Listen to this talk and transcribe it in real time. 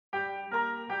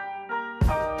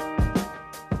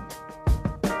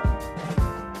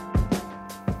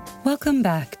Welcome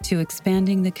back to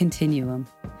Expanding the Continuum,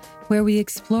 where we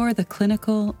explore the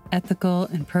clinical, ethical,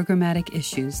 and programmatic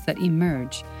issues that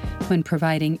emerge when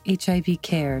providing HIV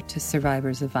care to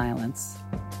survivors of violence.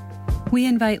 We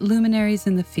invite luminaries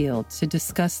in the field to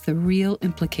discuss the real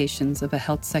implications of a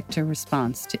health sector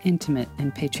response to intimate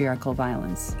and patriarchal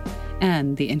violence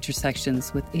and the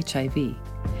intersections with HIV.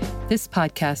 This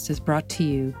podcast is brought to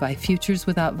you by Futures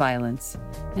Without Violence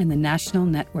and the National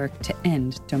Network to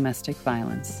End Domestic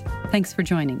Violence. Thanks for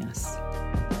joining us.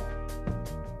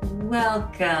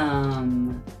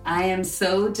 Welcome. I am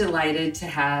so delighted to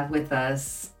have with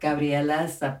us Gabriela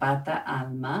Zapata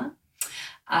Alma.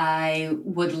 I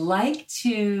would like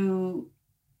to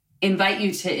invite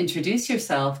you to introduce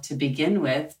yourself to begin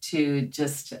with, to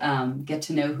just get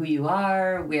to know who you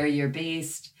are, where you're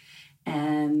based,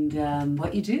 and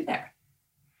what you do there.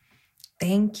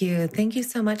 Thank you. Thank you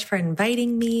so much for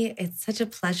inviting me. It's such a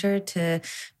pleasure to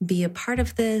be a part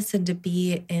of this and to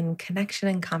be in connection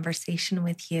and conversation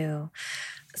with you.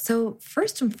 So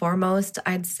first and foremost,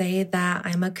 I'd say that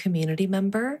I'm a community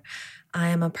member. I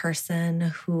am a person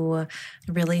who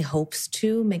really hopes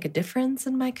to make a difference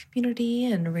in my community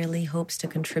and really hopes to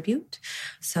contribute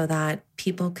so that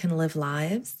people can live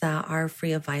lives that are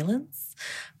free of violence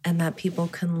and that people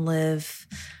can live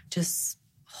just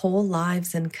whole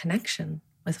lives in connection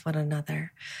with one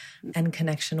another and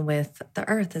connection with the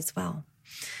earth as well.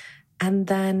 And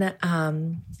then,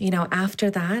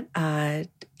 after that, a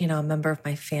member of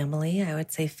my family, I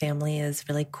would say family is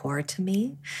really core to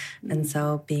me. And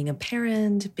so being a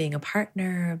parent, being a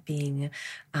partner, being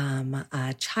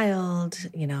a child,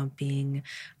 being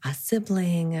a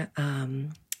sibling,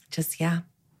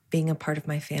 being a part of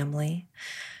my family.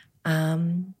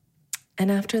 And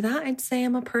after that, I'd say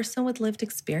I'm a person with lived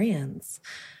experience.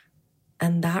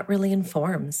 And that really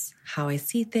informs how I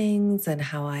see things and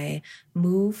how I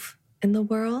move in the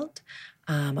world.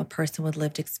 A person with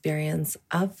lived experience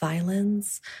of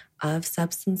violence, of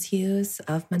substance use,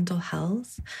 of mental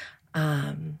health.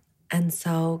 And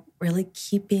so really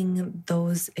keeping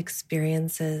those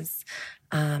experiences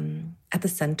at the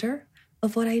center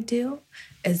of what I do,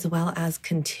 as well as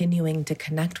continuing to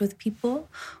connect with people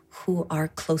who are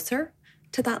closer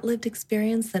to that lived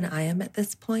experience than I am at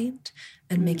this point,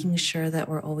 and making sure that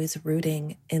we're always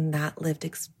rooting in that lived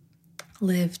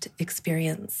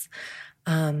experience.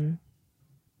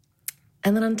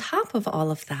 And then on top of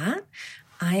all of that,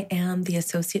 I am the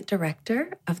Associate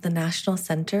Director of the National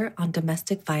Center on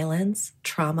Domestic Violence,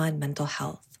 Trauma, and Mental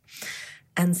Health.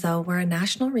 And so we're a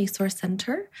national resource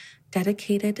center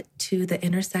dedicated to the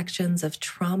intersections of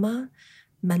trauma,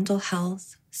 mental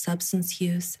health, substance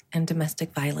use, and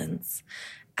domestic violence.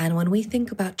 And when we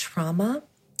think about trauma,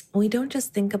 we don't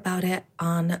just think about it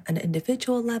on an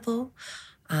individual level.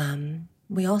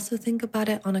 We also think about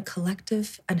it on a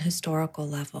collective and historical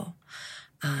level.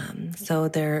 So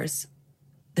there's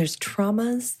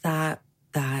traumas that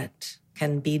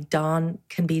can be done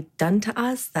to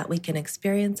us, that we can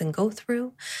experience and go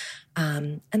through.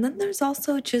 And then there's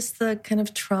also just the kind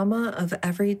of trauma of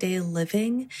everyday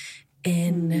living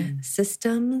in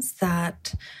systems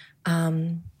that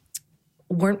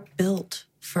weren't built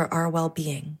for our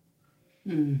well-being.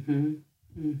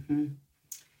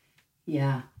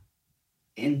 Yeah.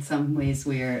 In some ways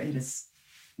where it is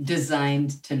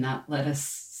designed to not let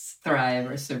us thrive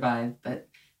or survive, but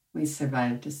we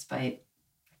survive despite.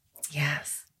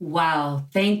 Yes. Wow.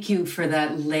 Thank you for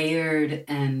that layered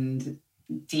and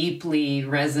deeply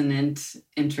resonant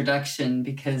introduction,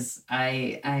 because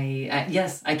I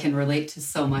can relate to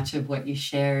so much of what you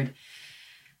shared.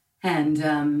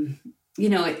 And,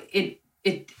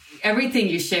 everything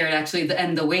you shared actually,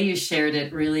 and the way you shared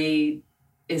it really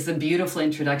is a beautiful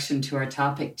introduction to our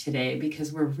topic today,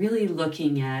 because we're really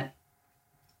looking at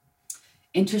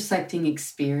intersecting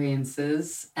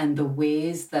experiences and the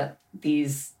ways that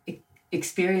these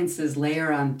experiences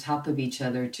layer on top of each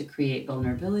other to create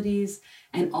vulnerabilities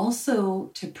and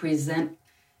also to present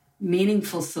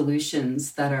meaningful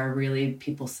solutions that are really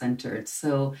people-centered.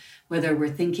 So whether we're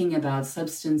thinking about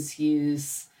substance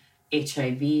use,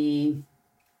 HIV,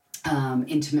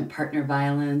 intimate partner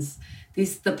violence,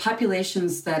 the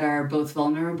populations that are both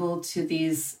vulnerable to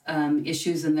these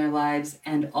issues in their lives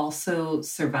and also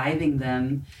surviving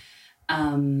them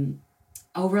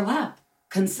overlap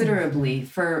considerably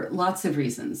for lots of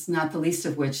reasons, not the least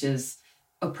of which is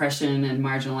oppression and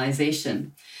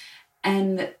marginalization.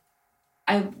 And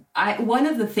one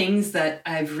of the things that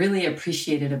I've really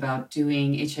appreciated about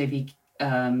doing HIV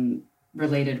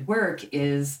related work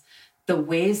is the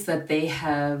ways that they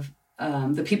have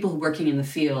the people working in the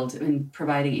field and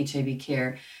providing HIV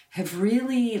care have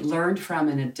really learned from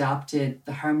and adopted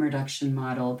the harm reduction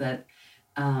model that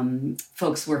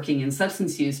folks working in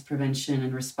substance use prevention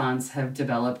and response have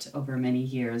developed over many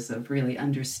years of really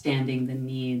understanding the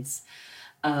needs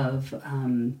of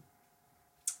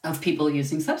people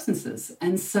using substances.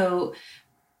 And so,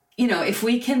 if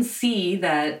we can see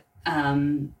that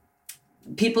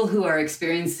people who are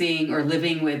experiencing or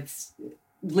living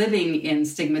in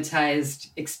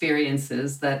stigmatized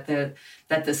experiences, that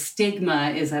the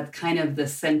stigma is at kind of the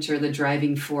center, the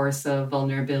driving force of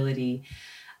vulnerability.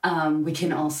 We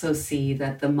can also see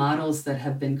that the models that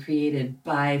have been created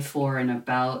by, for, and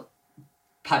about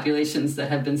populations that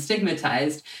have been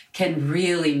stigmatized can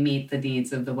really meet the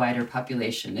needs of the wider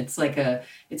population. It's like a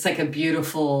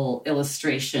beautiful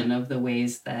illustration of the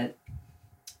ways that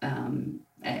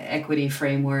equity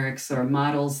frameworks or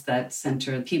models that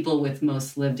center people with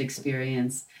most lived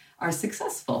experience are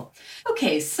successful.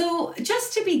 Okay, so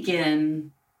just to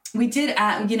begin, we did,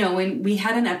 when we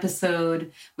had an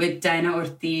episode with Dinah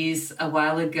Ortiz a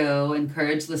while ago,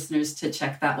 encourage listeners to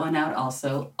check that one out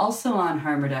also on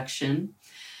harm reduction.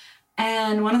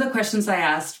 And one of the questions I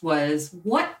asked was,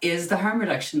 what is the harm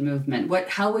reduction movement?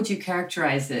 How would you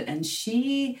characterize it? And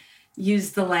she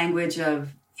used the language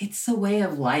of, it's a way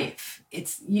of life.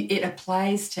 It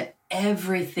applies to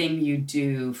everything you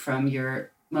do, from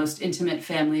your most intimate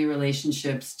family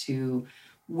relationships to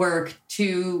work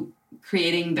to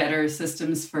creating better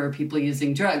systems for people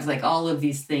using drugs. Like, all of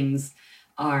these things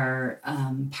are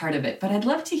part of it. But I'd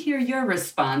love to hear your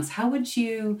response. How would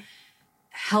you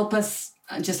help us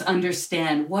just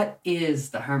understand what is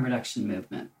the harm reduction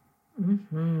movement?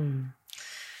 Mm-hmm.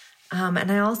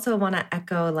 And I also want to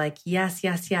echo,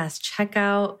 yes. Check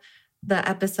out the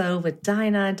episode with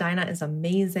Dinah. Dinah is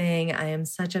amazing. I am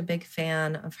such a big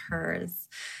fan of hers.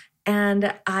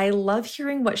 And I love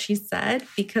hearing what she said,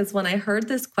 because when I heard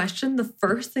this question, the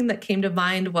first thing that came to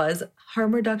mind was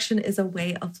harm reduction is a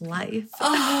way of life.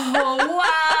 Oh,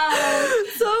 wow.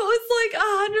 So it was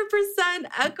 100%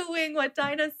 echoing what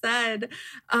Dinah said.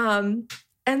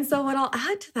 And so what I'll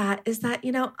add to that is that,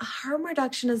 harm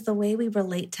reduction is the way we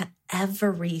relate to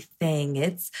everything.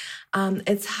 It's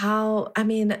how,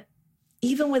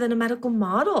 even within a medical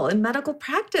model, in medical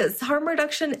practice, harm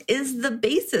reduction is the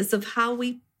basis of how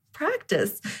we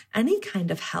practice any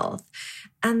kind of health.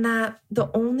 And that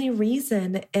the only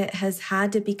reason it has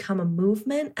had to become a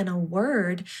movement and a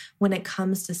word when it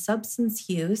comes to substance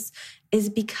use is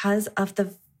because of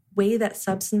the way that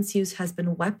substance use has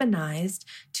been weaponized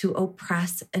to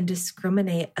oppress and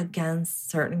discriminate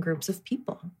against certain groups of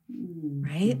people,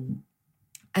 right?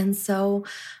 And so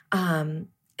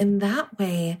in that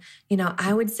way,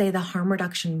 I would say the harm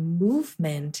reduction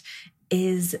movement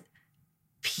is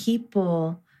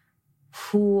people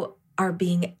who are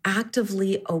being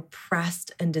actively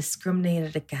oppressed and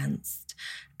discriminated against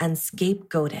and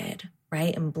scapegoated,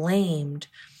 right, and blamed,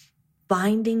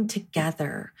 binding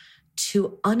together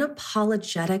to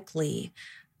unapologetically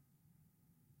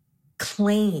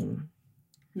claim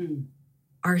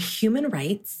our human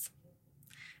rights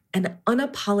and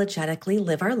unapologetically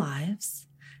live our lives,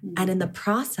 and in the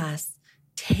process,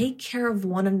 take care of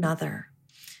one another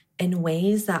in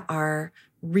ways that are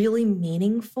really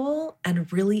meaningful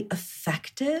and really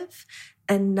effective,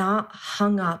 and not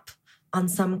hung up on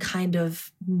some kind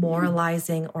of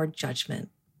moralizing or judgment.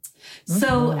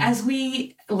 So as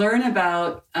we learn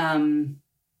about,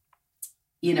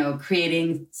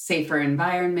 creating safer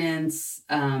environments,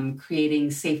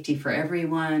 creating safety for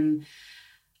everyone,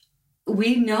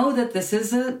 we know that this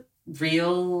is a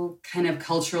real kind of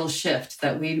cultural shift,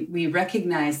 that we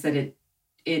recognize that it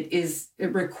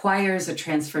requires a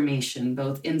transformation,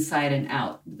 both inside and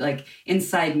out. Like,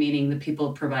 inside meaning the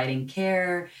people providing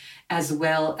care, as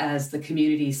well as the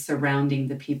communities surrounding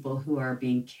the people who are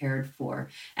being cared for.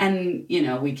 And,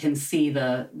 we can see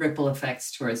the ripple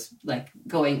effects towards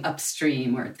going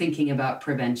upstream or thinking about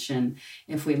prevention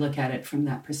if we look at it from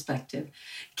that perspective.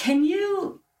 Can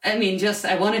you,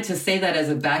 I wanted to say that as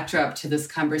a backdrop to this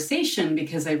conversation,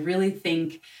 because I really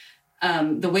think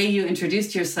the way you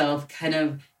introduced yourself kind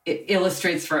of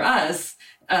illustrates for us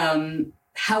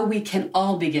how we can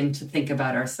all begin to think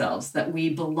about ourselves, that we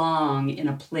belong in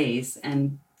a place,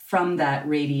 and from that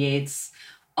radiates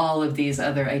all of these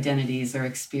other identities or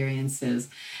experiences.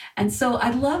 And so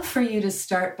I'd love for you to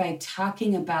start by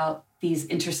talking about these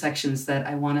intersections that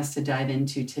I want us to dive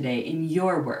into today in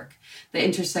your work, the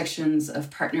intersections of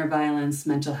partner violence,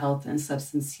 mental health, and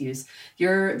substance use.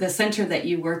 The center that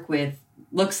you work with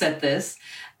looks at this,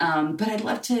 but I'd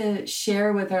love to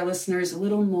share with our listeners a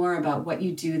little more about what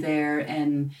you do there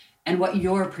and and what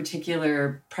your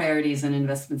particular priorities and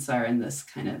investments are in this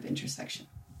kind of intersection.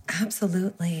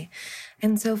 Absolutely.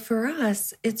 And so for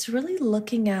us, it's really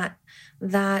looking at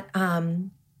that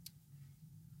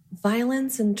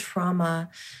violence and trauma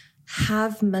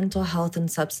have mental health and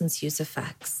substance use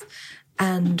effects.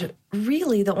 And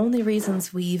really, the only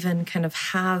reasons we even kind of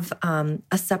have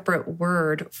a separate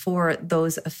word for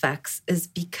those effects is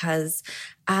because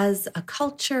as a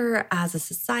culture, as a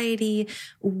society,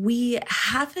 we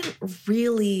haven't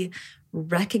really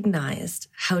recognized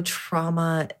how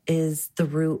trauma is the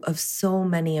root of so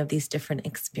many of these different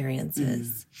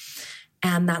experiences.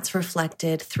 And that's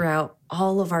reflected throughout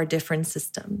all of our different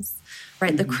systems,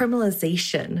 right? The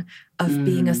criminalization of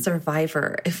being a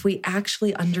survivor. If we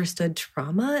actually understood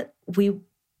trauma,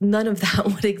 none of that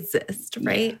would exist,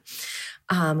 right?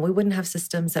 We wouldn't have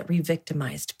systems that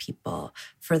re-victimized people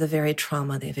for the very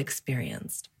trauma they've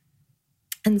experienced.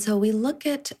 And so we look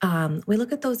at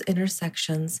those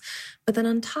intersections, but then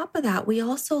on top of that, we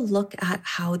also look at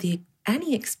how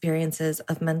any experiences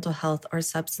of mental health or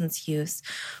substance use,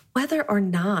 whether or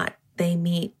not they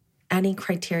meet any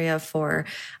criteria for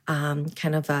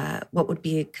kind of what would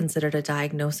be considered a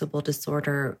diagnosable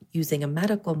disorder using a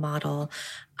medical model,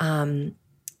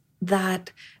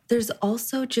 that there's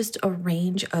also just a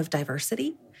range of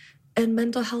diversity in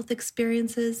mental health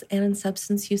experiences and in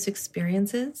substance use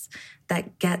experiences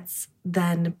that gets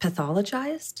then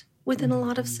pathologized within a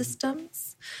lot of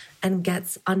systems and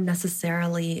gets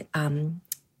unnecessarily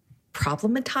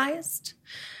problematized.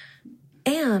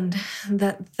 And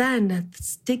that then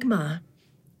stigma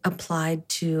applied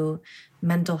to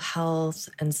mental health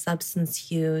and substance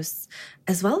use,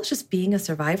 as well as just being a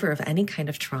survivor of any kind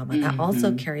of trauma that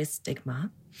also carries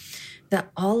stigma, that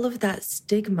all of that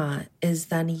stigma is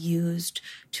then used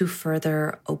to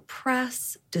further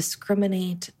oppress,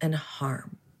 discriminate, and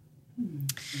harm.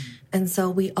 And so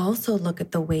we also look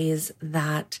at the ways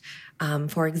that,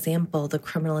 for example, the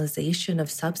criminalization of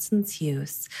substance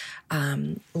use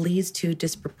leads to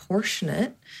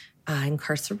disproportionate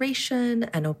incarceration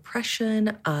and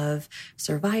oppression of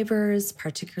survivors,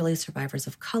 particularly survivors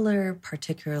of color,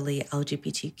 particularly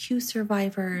LGBTQ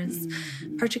survivors,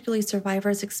 particularly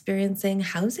survivors experiencing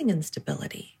housing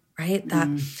instability, right? That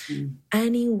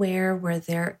anywhere where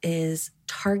there is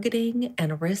targeting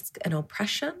and risk and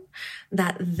oppression,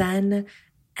 that then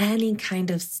any kind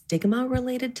of stigma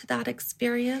related to that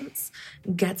experience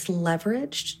gets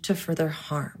leveraged to further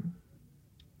harm.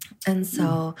 And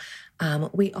so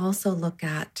we also look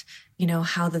at,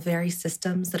 how the very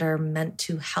systems that are meant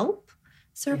to help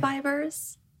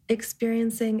survivors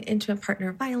experiencing intimate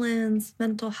partner violence,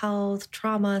 mental health,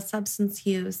 trauma, substance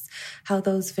use, how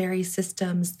those very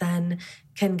systems then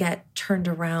can get turned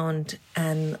around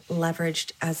and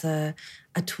leveraged as a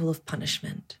tool of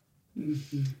punishment.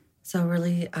 So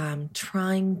really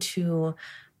trying to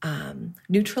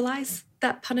neutralize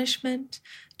that punishment,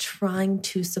 trying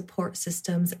to support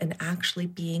systems and actually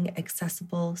being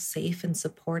accessible, safe, and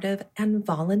supportive and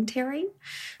voluntary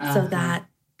so that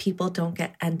people don't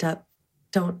end up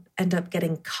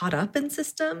getting caught up in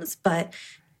systems, but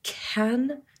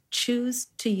can choose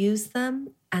to use them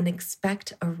and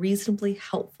expect a reasonably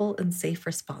helpful and safe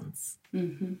response.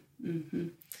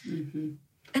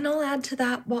 And I'll add to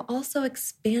that while also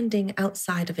expanding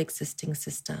outside of existing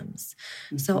systems.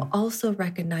 So also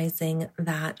recognizing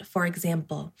that, for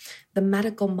example, the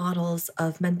medical models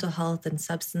of mental health and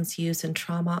substance use and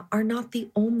trauma are not the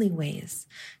only ways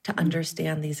to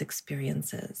understand these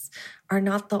experiences, are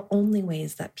not the only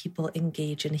ways that people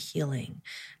engage in healing.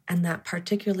 And that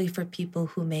particularly for people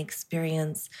who may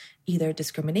experience either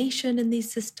discrimination in these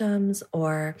systems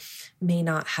or may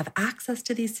not have access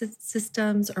to these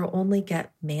systems or only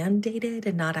get mandated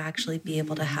and not actually be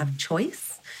able to have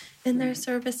choice in their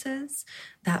services,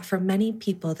 that for many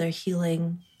people, their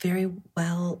healing very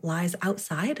well lies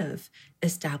outside of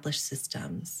established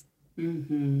systems.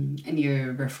 And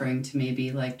you're referring to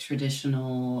maybe like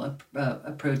traditional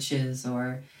approaches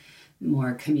or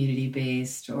more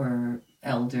community-based or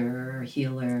elder or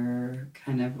healer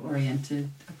kind of oriented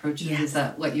approaches. Yes. Is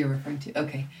that what you're referring to?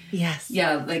 Okay. Yes.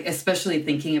 Yeah, like especially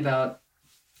thinking about,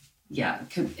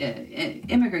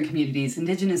 immigrant communities,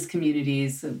 indigenous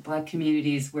communities, Black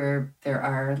communities where there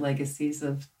are legacies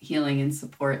of healing and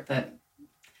support that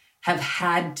have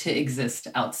had to exist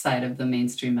outside of the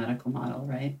mainstream medical model,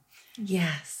 right?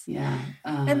 Yes. Yeah.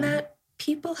 And that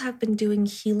people have been doing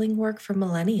healing work for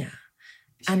millennia.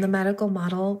 Sure. And the medical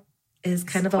model is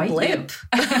kind of a blip.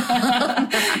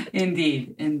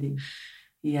 Indeed.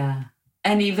 Yeah.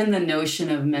 And even the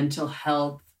notion of mental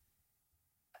health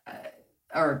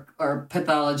or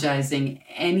pathologizing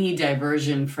any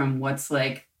diversion from what's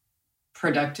like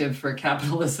productive for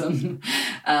capitalism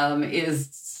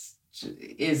is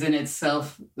in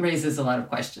itself raises a lot of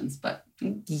questions. But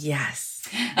yes,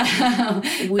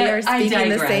 we are speaking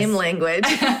the same language.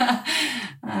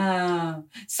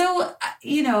 So,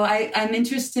 I'm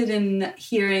interested in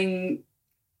hearing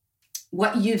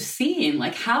what you've seen.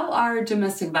 Like, how are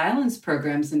domestic violence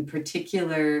programs in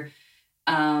particular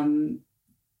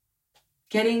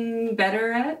getting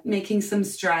better at making some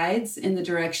strides in the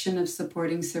direction of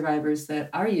supporting survivors that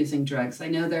are using drugs? I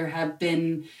know there has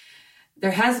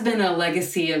been a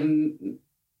legacy of,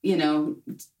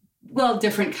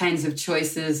 different kinds of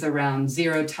choices around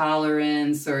zero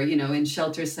tolerance or, in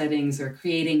shelter settings, or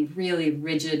creating really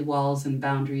rigid walls and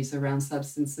boundaries around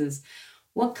substances.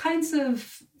 What kinds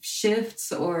of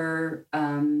shifts or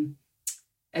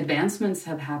advancements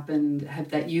have happened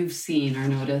that you've seen or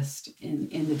noticed in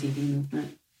the DV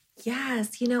movement?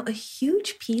 Yes, a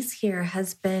huge piece here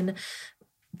has been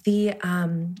the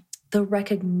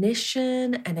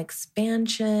recognition and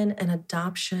expansion and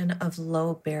adoption of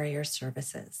low barrier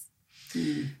services.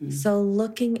 Mm-hmm. So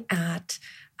looking at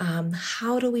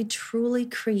how do we truly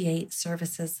create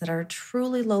services that are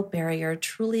truly low barrier,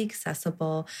 truly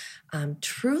accessible,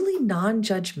 truly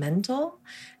non-judgmental,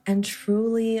 and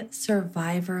truly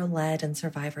survivor-led and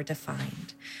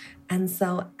survivor-defined. And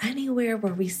so anywhere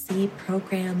where we see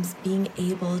programs being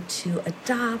able to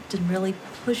adopt and really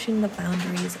pushing the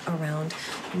boundaries around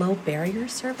low barrier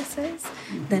services,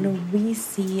 mm-hmm. then we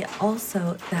see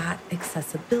also that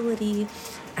accessibility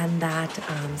and that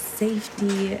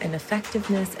safety and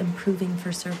effectiveness improving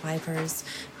for survivors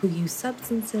who use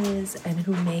substances and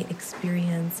who may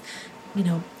experience,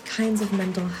 kinds of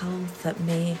mental health that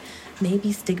may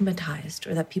be stigmatized,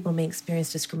 or that people may experience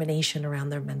discrimination around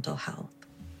their mental health.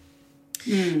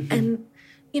 Mm-hmm. And,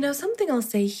 something I'll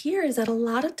say here is that a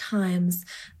lot of times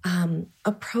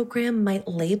a program might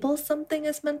label something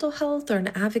as mental health, or an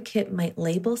advocate might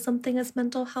label something as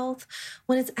mental health,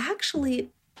 when it's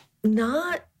actually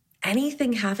not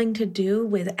anything having to do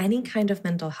with any kind of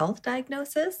mental health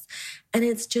diagnosis. And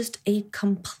it's just a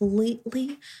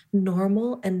completely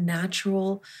normal and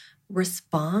natural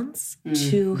response mm-hmm.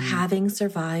 to having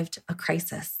survived a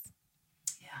crisis.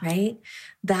 Right?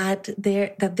 That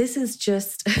this is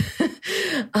just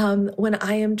when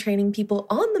I am training people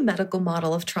on the medical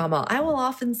model of trauma, I will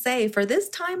often say, for this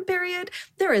time period,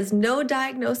 there is no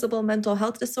diagnosable mental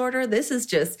health disorder. This is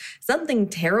just something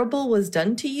terrible was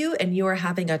done to you, and you are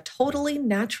having a totally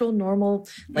natural, normal,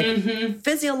 mm-hmm.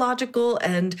 physiological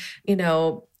and,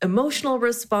 emotional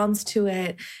response to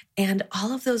it. And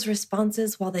all of those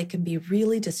responses, while they can be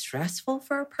really distressful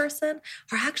for a person,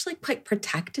 are actually quite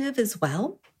protective as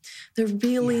well. They're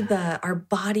really our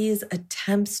body's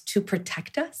attempts to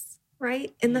protect us,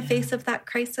 right, in the face of that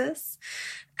crisis.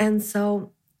 And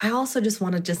so I also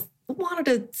wanted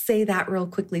to say that real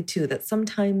quickly too, that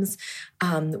sometimes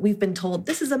we've been told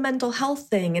this is a mental health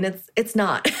thing, and it's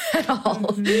not at all.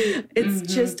 Mm-hmm. It's mm-hmm.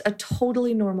 just a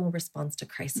totally normal response to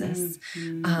crisis,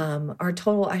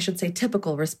 mm-hmm.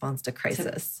 Typical response to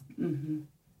crisis. Mm-hmm.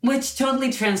 Which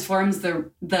totally transforms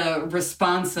the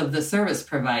response of the service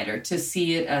provider to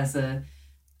see it as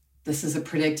this is a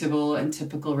predictable and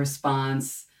typical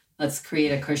response. Let's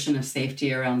create a cushion of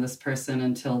safety around this person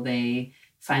until they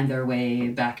find their way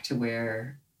back to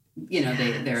where,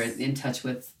 they're in touch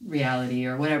with reality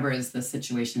or whatever is the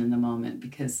situation in the moment,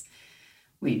 because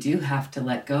we do have to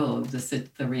let go of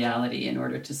the reality in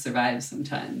order to survive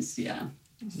sometimes. Yeah.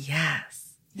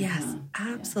 Yes,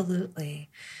 absolutely.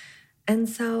 Yeah. And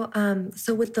so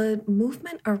with the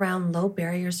movement around low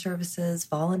barrier services,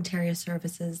 voluntary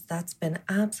services, that's been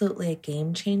absolutely a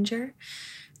game changer.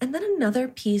 And then another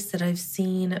piece that I've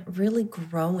seen really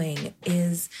growing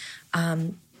is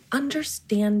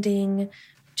understanding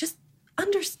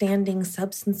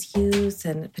substance use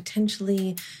and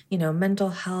potentially, mental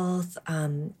health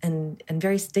and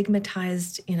very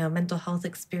stigmatized, mental health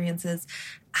experiences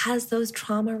as those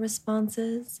trauma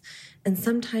responses. And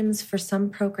sometimes for some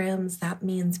programs, that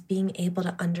means being able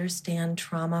to understand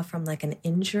trauma from like an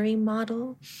injury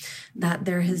model, that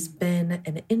there has been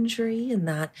an injury and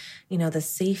that, the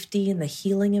safety and the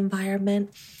healing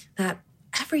environment, that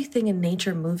everything in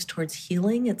nature moves towards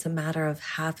healing. It's a matter of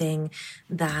having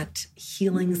that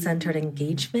healing-centered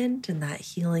engagement and that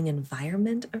healing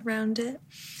environment around it.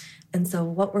 And so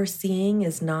what we're seeing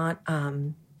is not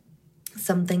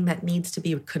something that needs to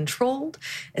be controlled.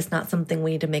 It's not something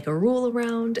we need to make a rule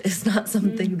around. It's not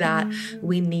something that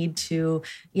we need to,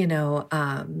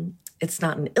 it's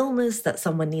not an illness that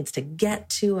someone needs to get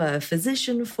to a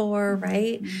physician for,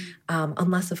 right?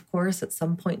 Unless, of course, at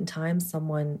some point in time,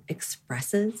 someone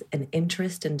expresses an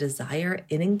interest and desire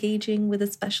in engaging with a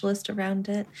specialist around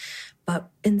it. But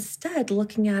instead,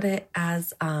 looking at it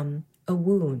as a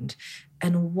wound,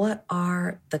 and what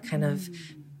are the kind of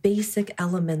basic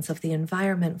elements of the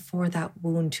environment for that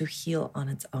wound to heal on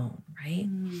its own, right?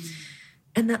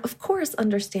 And that, of course,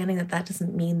 understanding that that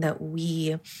doesn't mean that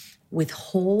we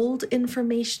withhold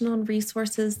information on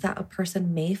resources that a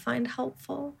person may find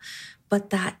helpful,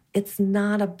 but that it's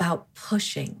not about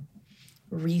pushing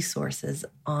resources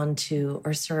onto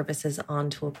or services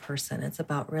onto a person. It's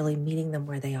about really meeting them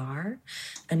where they are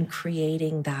and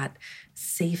creating that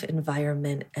safe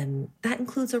environment. And that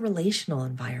includes a relational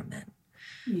environment,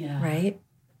 right?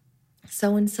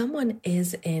 So when someone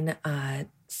is in a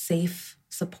safe,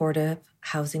 supportive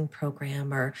housing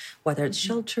program, or whether it's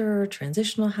shelter,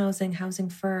 transitional housing, housing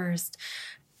first,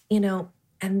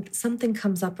 and something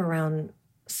comes up around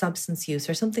substance use,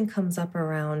 or something comes up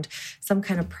around some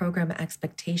kind of program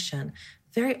expectation,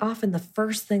 very often the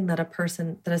first thing that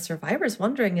a survivor is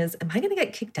wondering is, am I going to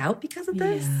get kicked out because of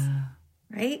this?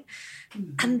 Right?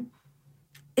 And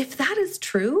if that is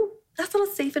true, that's not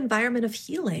a safe environment of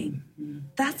healing.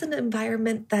 That's an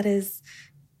environment that is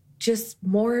just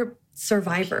more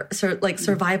survival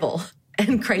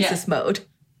and crisis mode,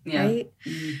 right?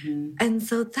 And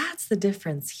so that's the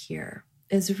difference here,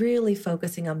 is really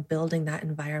focusing on building that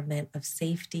environment of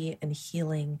safety and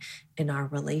healing in our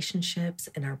relationships,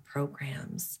 in our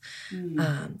programs,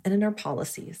 and in our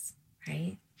policies,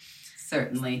 right?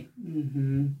 Certainly.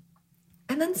 And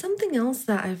then something else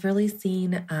that I've really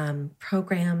seen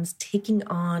programs taking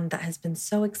on that has been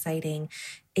so exciting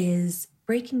is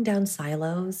breaking down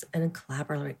silos and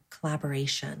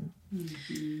collaboration.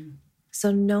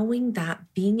 So knowing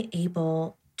that being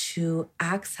able to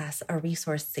access a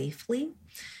resource safely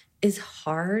is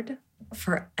hard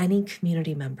for any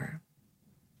community member.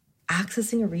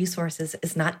 Accessing resources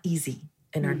is not easy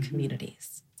in our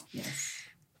communities.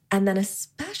 And then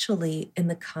especially in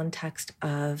the context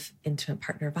of intimate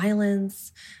partner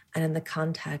violence and in the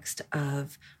context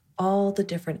of all the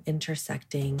different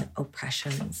intersecting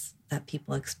oppressions that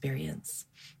people experience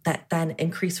that then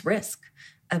increase risk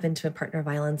of intimate partner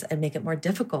violence and make it more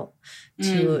difficult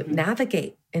to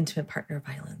navigate intimate partner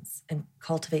violence and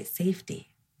cultivate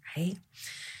safety, right?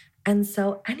 And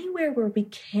so anywhere where we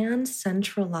can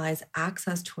centralize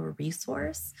access to a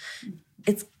resource,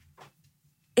 it's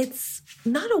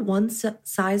not a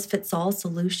one-size-fits-all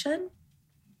solution,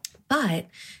 but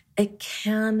it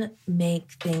can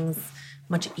make things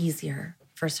much easier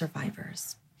for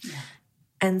survivors.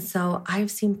 And so I've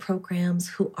seen programs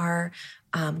who are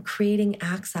creating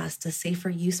access to safer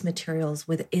use materials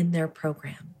within their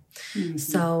program.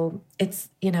 So it's,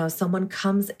 someone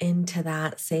comes into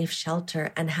that safe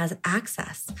shelter and has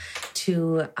access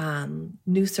to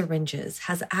new syringes,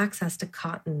 has access to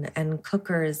cotton and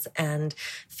cookers and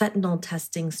fentanyl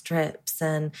testing strips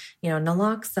and,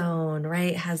 naloxone,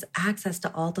 right? Has access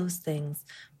to all those things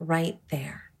right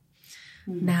there.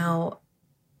 Now,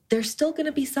 there's still going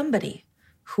to be somebody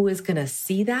who is going to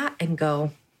see that and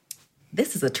go,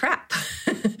 this is a trap.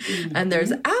 And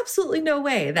there's absolutely no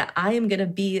way that I am going to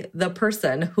be the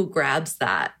person who grabs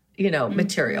that,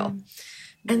 material.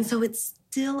 And so it's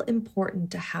still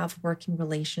important to have working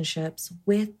relationships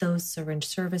with those syringe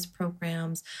service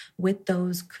programs, with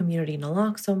those community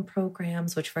naloxone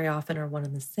programs, which very often are one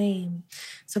and the same.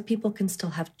 So people can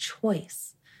still have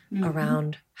choice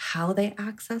around how they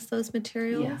access those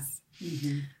materials.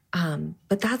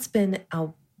 But that's been a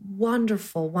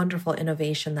wonderful, wonderful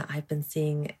innovation that I've been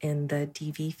seeing in the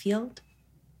DV field.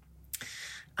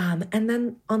 And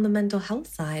then on the mental health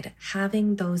side,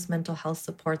 having those mental health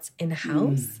supports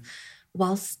in-house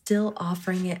while still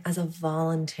offering it as a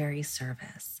voluntary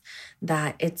service.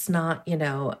 That it's not,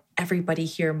 everybody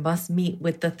here must meet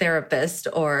with the therapist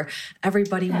or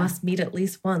everybody must meet at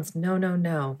least once.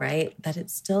 No, right? That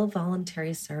it's still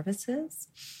voluntary services.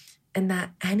 And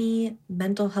that any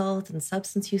mental health and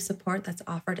substance use support that's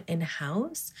offered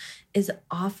in-house is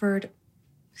offered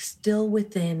still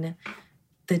within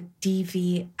the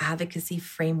DV advocacy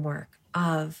framework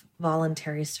of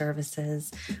voluntary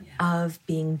services, of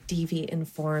being DV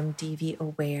informed, DV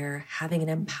aware, having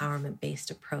an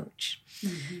empowerment-based approach.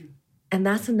 And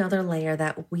that's another layer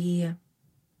that we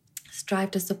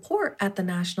strive to support at the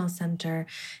National Center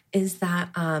is that,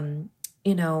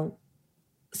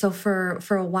 so for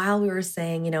a while we were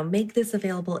saying, make this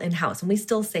available in-house. And we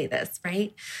still say this,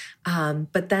 right?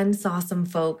 But then saw some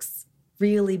folks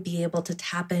really be able to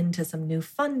tap into some new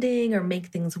funding or make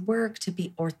things work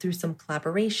or through some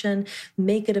collaboration,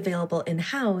 make it available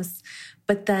in-house.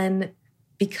 But then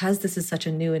because this is such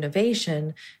a new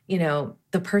innovation,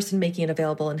 the person making it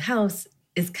available in-house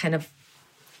is kind of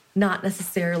not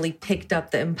necessarily picked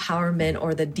up the empowerment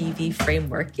or the DV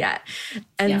framework yet.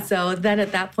 And so then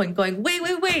at that point going,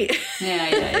 wait.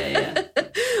 Yeah.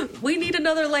 We need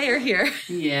another layer here.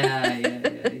 Yeah.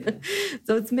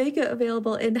 So it's make it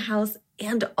available in-house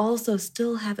and also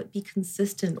still have it be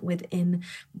consistent within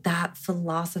that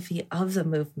philosophy of the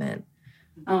movement.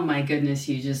 Oh my goodness,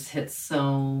 you just hit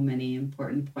so many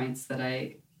important points that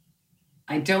I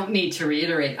don't need to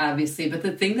reiterate, obviously. But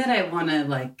the thing that I want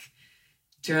to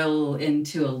drill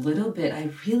into a little bit,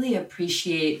 I really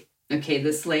appreciate,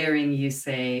 this layering. You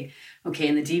say,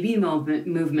 in the DV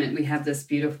movement, we have this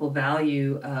beautiful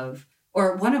value of,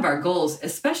 or one of our goals,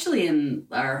 especially in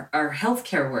our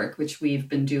healthcare work, which we've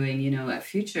been doing, at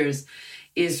Futures,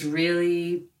 is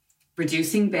really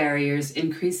reducing barriers,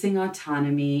 increasing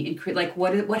autonomy,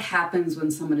 what happens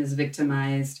when someone is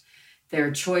victimized,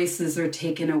 their choices are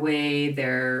taken away,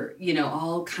 their,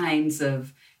 all kinds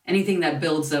of anything that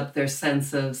builds up their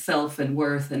sense of self and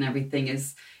worth and everything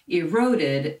is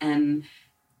eroded, and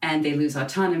they lose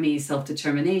autonomy,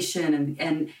 self-determination,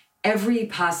 and every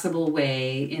possible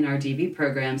way in our DV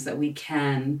programs that we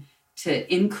can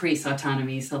to increase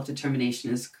autonomy,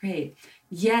 self-determination is great.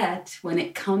 Yet, when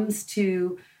it comes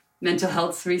to mental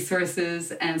health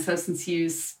resources and substance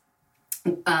use,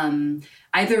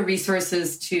 either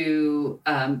resources to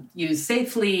use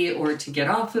safely or to get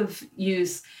off of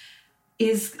use,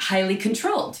 is highly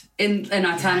controlled. And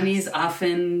autonomy is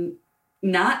often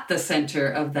not the center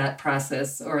of that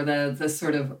process or the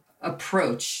sort of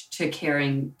approach to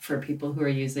caring for people who are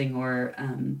using or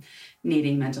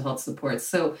needing mental health support.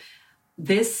 So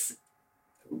this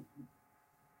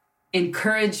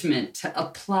encouragement to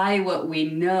apply what we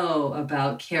know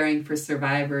about caring for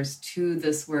survivors to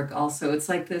this work also, it's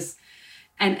like this.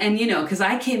 And because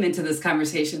I came into this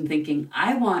conversation thinking,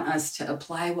 I want us to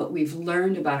apply what we've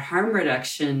learned about harm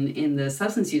reduction in the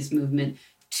substance use movement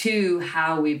to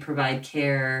how we provide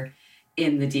care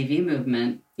in the DV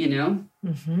movement,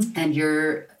 And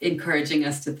you're encouraging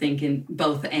us to think in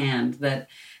both and, that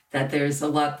there's a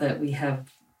lot that we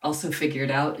have also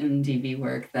figured out in DV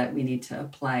work that we need to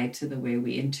apply to the way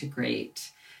we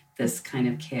integrate this kind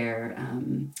of care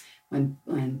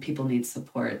when people need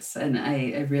supports. And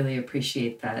I really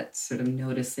appreciate that, sort of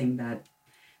noticing that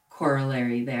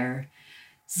corollary there.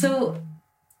 So,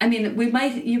 you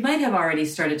might have already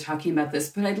started talking about this,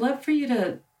 but I'd love for you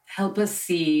to help us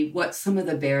see what some of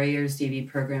the barriers DV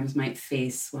programs might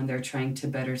face when they're trying to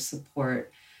better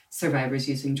support survivors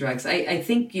using drugs. I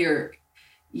think your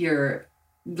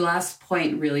last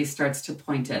point really starts to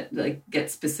point at,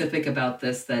 get specific about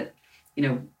this, that,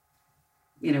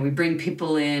 we bring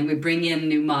people in, we bring in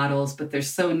new models, but they're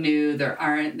so new,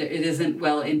 it isn't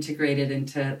well integrated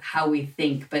into how we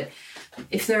think. But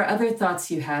if there are other thoughts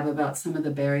you have about some of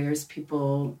the barriers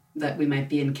people that we might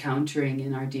be encountering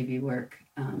in our DV work,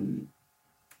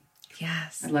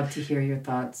 yes, I'd love to hear your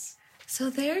thoughts. So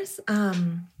there's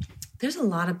a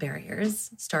lot of barriers,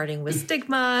 starting with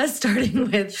stigma, starting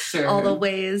with all the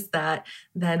ways that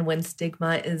then when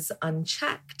stigma is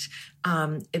unchecked,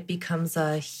 it becomes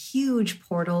a huge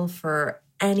portal for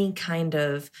any kind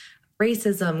of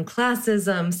racism,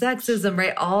 classism, sexism,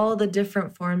 right? All the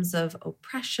different forms of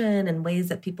oppression and ways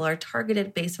that people are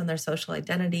targeted based on their social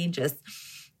identity just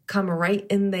come right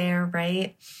in there,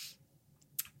 right?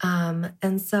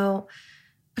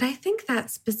 But I think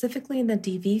that specifically in the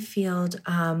DV field,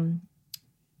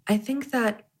 I think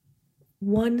that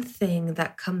one thing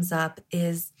that comes up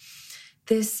is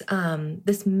this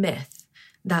myth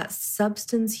that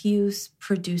substance use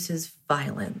produces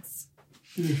violence.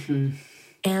 Mm-hmm.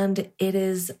 And it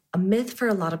is a myth for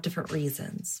a lot of different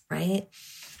reasons, right?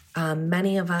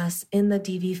 Many of us in the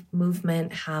DV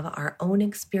movement have our own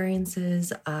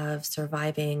experiences of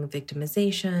surviving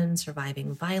victimization,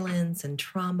 surviving violence and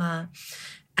trauma.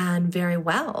 And very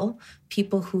well,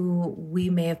 people who we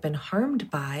may have been harmed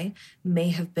by may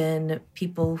have been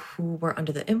people who were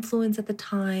under the influence at the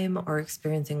time or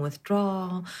experiencing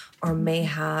withdrawal, or may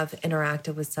have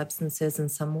interacted with substances in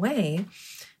some way.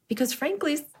 Because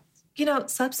frankly,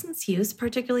 substance use,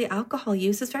 particularly alcohol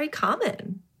use, is very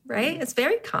common, right? It's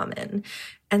very common.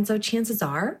 And so chances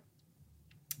are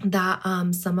that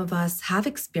some of us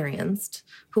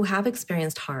who have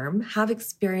experienced harm, have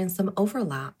experienced some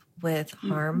overlap with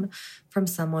harm from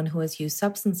someone who has used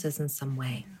substances in some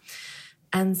way.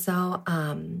 And so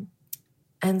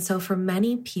for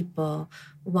many people,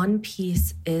 one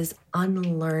piece is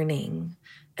unlearning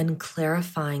and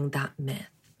clarifying that myth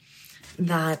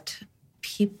that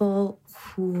people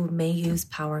who may use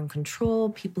power and control,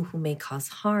 people who may cause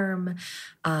harm,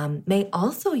 may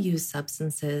also use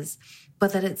substances,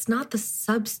 but that it's not the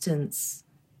substance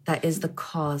that is the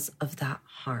cause of that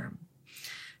harm.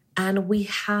 And we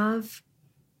have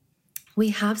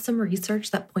some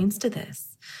research that points to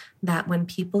this, that when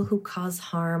people who cause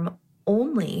harm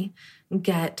only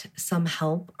get some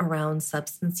help around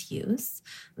substance use,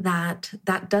 that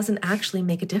doesn't actually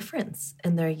make a difference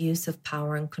in their use of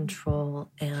power and control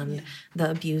and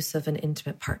the abuse of an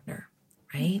intimate partner,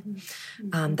 right?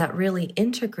 That really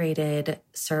integrated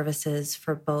services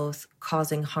for both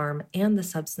causing harm and the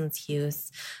substance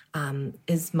use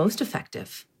is most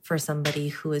effective for somebody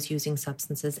who is using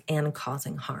substances and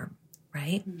causing harm,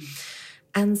 right?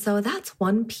 And so that's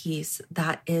one piece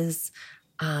that is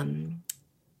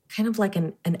kind of like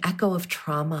an echo of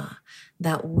trauma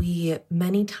that we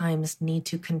many times need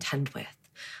to contend with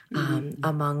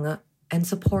among and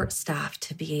support staff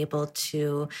to be able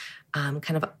to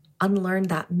kind of unlearn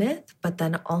that myth, but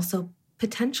then also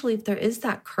potentially, if there is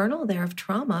that kernel there of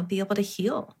trauma, be able to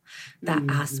heal that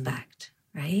aspect,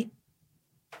 right?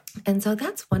 And so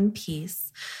that's one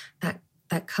piece that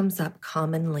comes up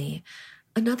commonly.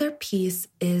 Another piece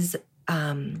is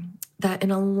that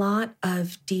in a lot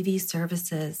of DV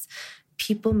services,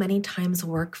 people many times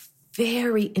work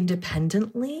very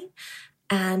independently.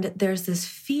 And there's this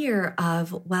fear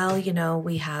of, well, you know,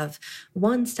 we have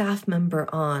one staff member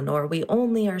on, or we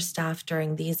only are staffed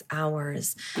during these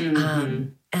hours.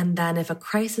 And then if a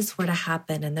crisis were to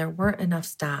happen and there weren't enough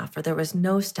staff, or there was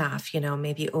no staff, you know,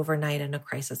 maybe overnight and a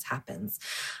crisis happens,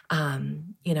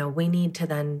 you know, we need to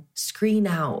then screen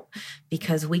out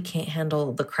because we can't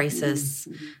handle the crisis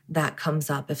that comes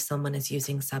up if someone is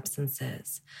using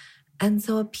substances. And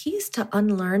so a piece to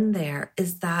unlearn there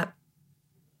is that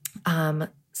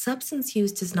substance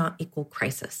use does not equal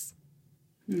crisis.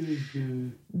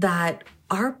 That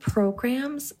our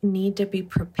programs need to be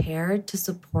prepared to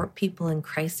support people in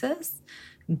crisis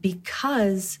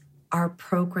because our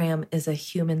program is a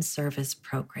human service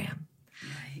program.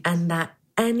 Right. And that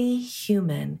any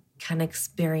human can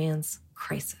experience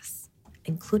crisis,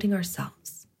 including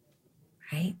ourselves,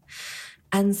 right?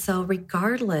 And so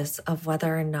regardless of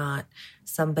whether or not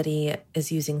somebody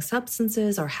is using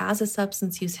substances or has a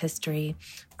substance use history,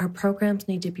 our programs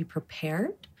need to be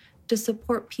prepared to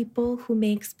support people who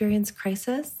may experience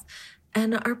crisis.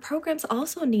 And our programs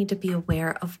also need to be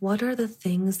aware of what are the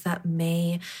things that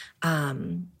may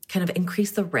kind of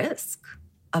increase the risk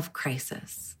of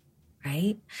crisis,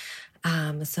 right?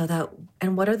 So that,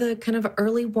 and what are the kind of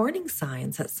early warning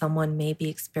signs that someone may be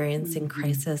experiencing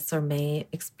crisis or may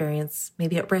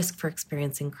be at risk for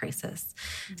experiencing crisis?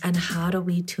 And how do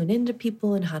we tune into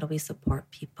people and how do we support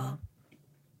people?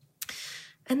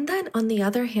 And then on the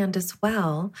other hand as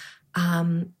well,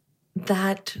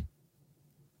 that,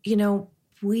 you know,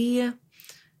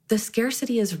 the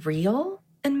scarcity is real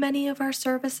in many of our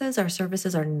services. Our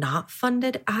services are not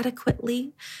funded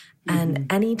adequately.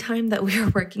 And anytime that we are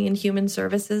working in human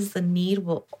services, the need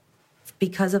will,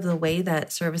 because of the way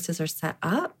that services are set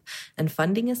up and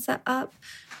funding is set up,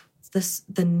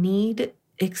 the need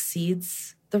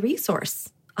exceeds the resource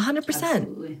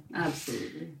 100%.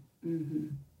 Absolutely.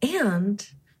 And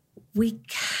we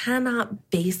cannot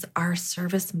base our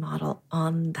service model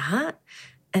on that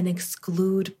and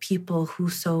exclude people who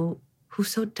so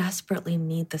desperately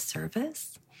need the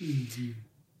service.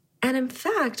 And in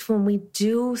fact, when we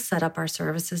do set up our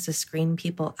services to screen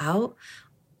people out,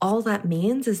 all that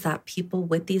means is that people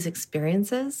with these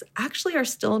experiences actually are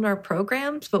still in our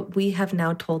programs, but we have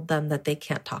now told them that they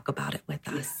can't talk about it with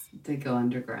us. Yeah, they go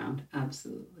underground.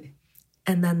 Absolutely.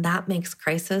 And then that makes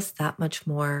crisis that much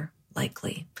more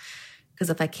likely.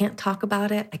 Because if I can't talk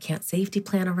about it, I can't safety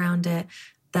plan around it,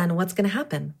 then what's going to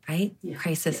happen, right?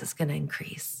 Crisis is going to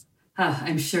increase.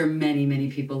 I'm sure many, many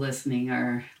people listening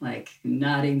are like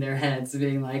nodding their heads,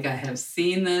 being like, I have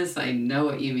seen this. I know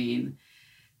what you mean.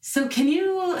 So can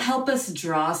you help us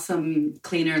draw some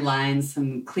cleaner lines,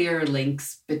 some clearer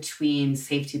links between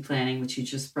safety planning, which you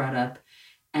just brought up,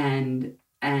 and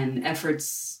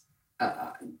efforts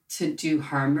to do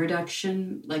harm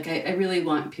reduction? Like, I really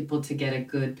want people to get a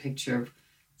good picture of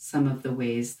some of the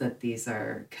ways that these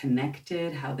are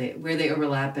connected, where they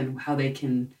overlap, and how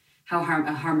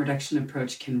a harm reduction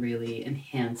approach can really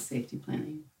enhance safety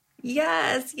planning.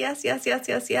 Yes.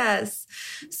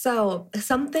 So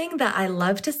something that I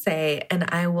love to say, and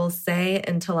I will say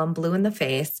until I'm blue in the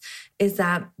face, is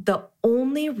that the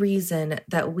only reason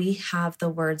that we have the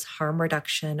words harm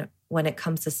reduction when it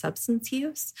comes to substance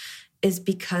use is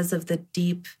because of the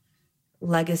deep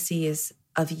legacies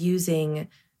of using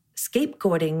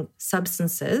scapegoating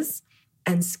substances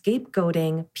and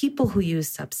scapegoating people who use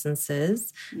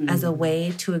substances as a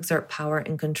way to exert power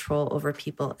and control over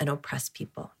people and oppress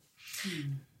people.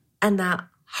 And that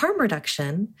harm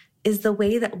reduction is the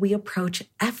way that we approach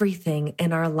everything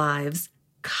in our lives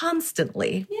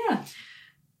constantly. Yeah.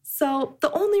 So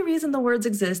the only reason the words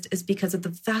exist is because of the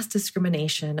vast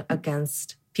discrimination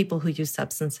against people who use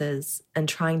substances and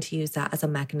trying to use that as a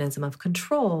mechanism of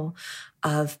control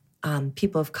of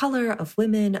people of color, of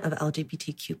women, of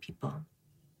LGBTQ people.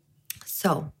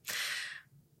 So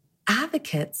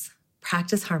advocates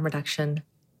practice harm reduction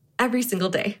every single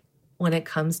day when it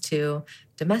comes to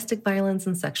domestic violence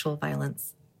and sexual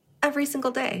violence, every single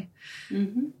day.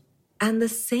 Mm-hmm. And the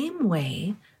same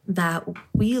way that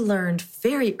we learned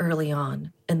very early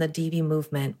on in the DV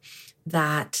movement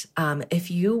that if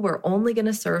you were only going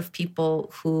to serve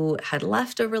people who had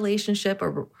left a relationship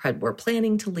or were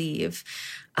planning to leave,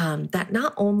 that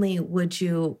not only would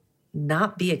you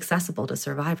not be accessible to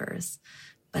survivors,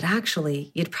 but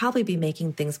actually you'd probably be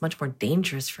making things much more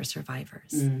dangerous for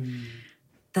survivors.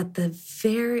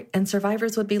 That and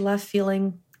survivors would be left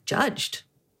feeling judged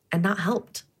and not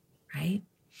helped, right?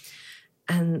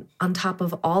 And on top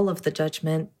of all of the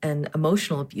judgment and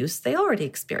emotional abuse they already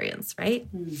experience, right?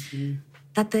 Mm-hmm.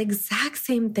 That the exact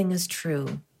same thing is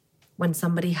true when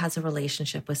somebody has a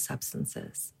relationship with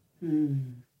substances.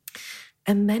 And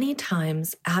many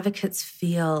times advocates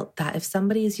feel that if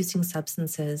somebody is using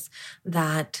substances,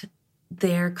 that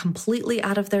they're completely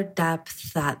out of their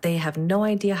depth, that they have no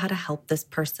idea how to help this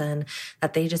person,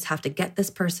 that they just have to get this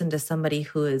person to somebody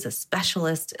who is a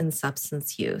specialist in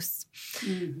substance use.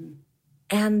 Mm-hmm.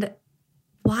 And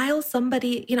while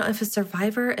somebody, if a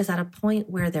survivor is at a point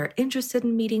where they're interested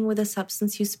in meeting with a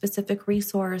substance use specific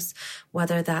resource,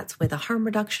 whether that's with a harm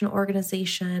reduction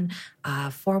organization,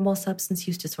 formal substance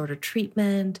use disorder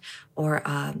treatment, or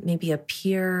maybe a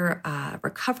peer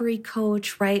recovery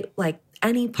coach, right? Like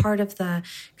any part of the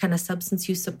kind of substance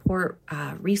use support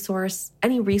resource,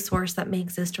 any resource that may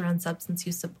exist around substance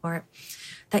use support,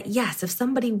 that yes, if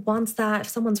somebody wants that, if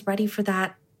someone's ready for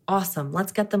that, awesome.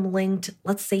 Let's get them linked.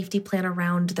 Let's safety plan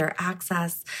around their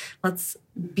access. Let's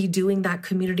be doing that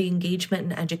community engagement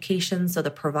and education so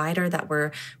the provider that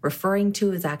we're referring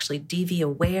to is actually DV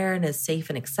aware and is safe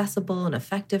and accessible and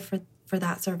effective for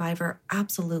that survivor.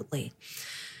 Absolutely.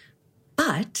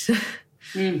 But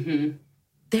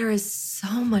there is so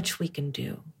much we can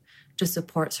do to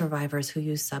support survivors who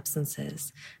use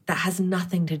substances that has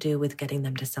nothing to do with getting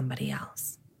them to somebody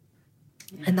else.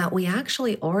 Yeah. And that we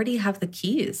actually already have the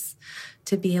keys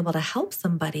to be able to help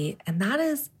somebody. And that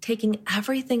is taking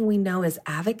everything we know as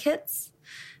advocates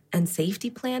and safety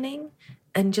planning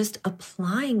and just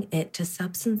applying it to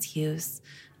substance use,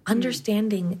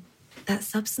 understanding that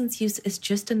substance use is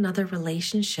just another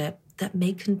relationship that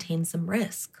may contain some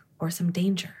risk or some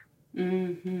danger.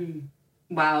 Mm-hmm.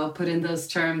 Wow, put in those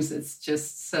terms, it's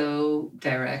just so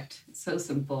direct, so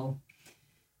simple.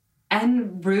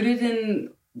 And rooted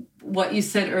in what you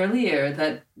said earlier,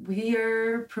 that we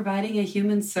are providing a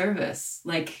human service.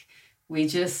 Like, we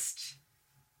just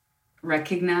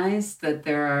recognize that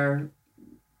there are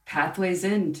pathways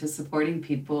into supporting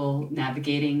people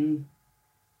navigating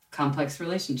complex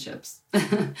relationships.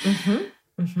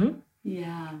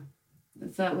 Yeah,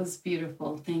 that was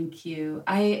beautiful. Thank you.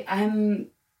 I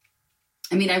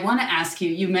want to ask you,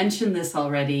 you mentioned this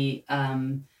already,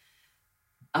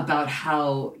 about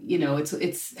how,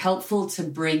 it's helpful to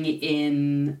bring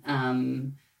in,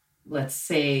 let's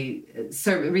say,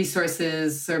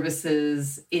 resources,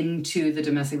 services into the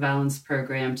domestic violence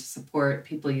program to support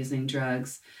people using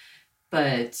drugs,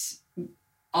 but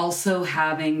also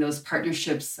having those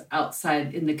partnerships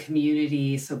outside in the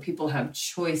community so people have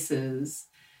choices,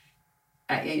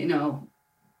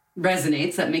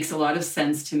 resonates. That makes a lot of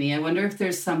sense to me. I wonder if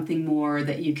there's something more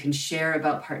that you can share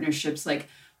about partnerships, like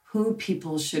who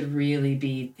people should really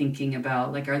be thinking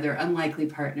about. Like, are there unlikely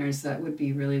partners that would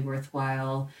be really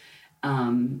worthwhile?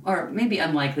 Or maybe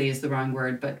unlikely is the wrong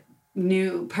word, but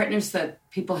new partners that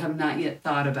people have not yet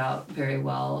thought about very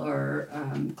well or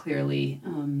clearly.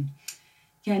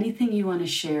 Anything you want to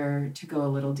share to go a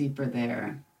little deeper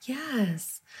there?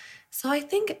 Yes. So I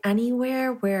think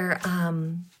anywhere where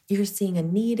you're seeing a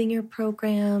need in your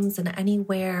programs and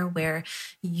anywhere where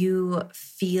you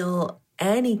feel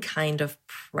any kind of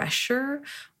pressure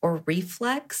or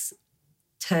reflex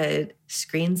to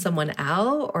screen someone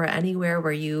out, or anywhere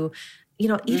where you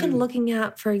even looking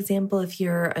at, for example, if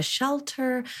you're a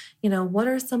shelter, what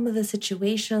are some of the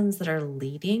situations that are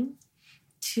leading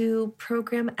to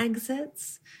program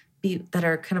exits? that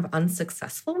are kind of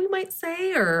unsuccessful, we might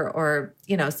say, or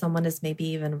someone is maybe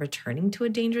even returning to a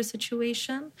dangerous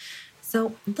situation.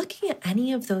 So looking at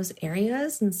any of those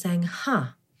areas and saying,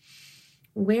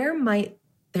 where might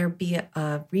there be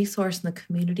a resource in the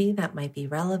community that might be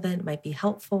relevant, might be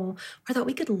helpful, or that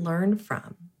we could learn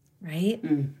from, right?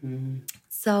 Mm-hmm.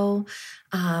 So,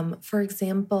 for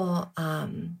example,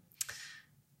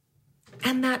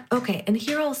 and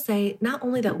here I'll say not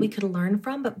only that we could learn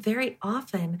from, but very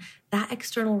often that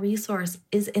external resource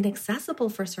is inaccessible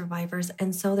for survivors.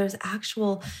 And so there's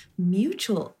actual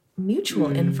mutual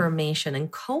information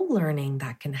and co-learning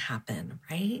that can happen,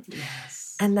 right?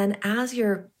 Yes. And then as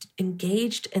you're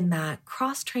engaged in that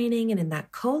cross-training and in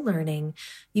that co-learning,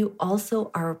 you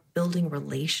also are building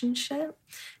relationship,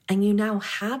 and you now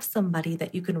have somebody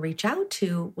that you can reach out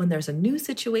to when there's a new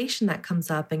situation that comes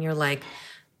up and you're like,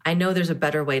 I know there's a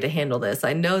better way to handle this.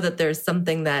 I know that there's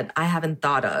something that I haven't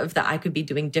thought of that I could be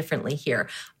doing differently here.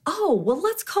 Oh, well,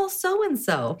 let's call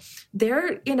so-and-so.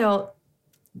 They're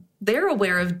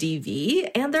aware of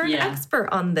DV and they're an expert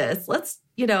on this. Let's,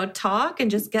 talk and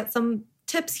just get some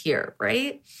tips here,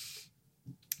 right?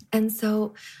 And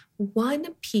so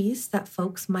one piece that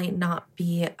folks might not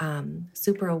be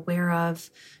super aware of,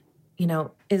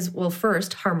 is, well,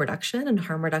 first, harm reduction and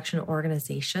harm reduction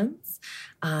organizations.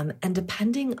 And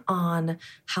depending on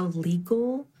how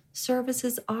legal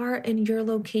services are in your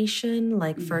location,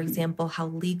 like, for example, how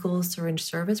legal syringe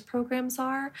service programs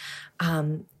are,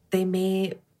 it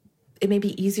may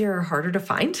be easier or harder to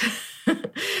find.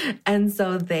 And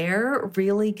so they're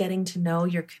really getting to know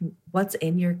what's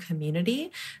in your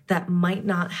community that might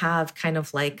not have kind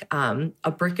of like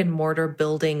a brick and mortar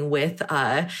building with,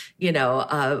 a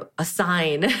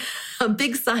sign, a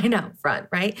big sign out front,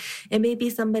 right? It may be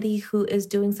somebody who is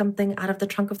doing something out of the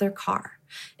trunk of their car.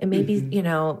 It may be,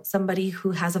 somebody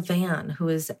who has a van, who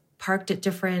is parked at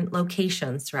different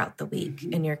locations throughout the week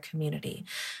in your community.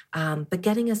 But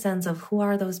getting a sense of who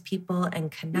are those people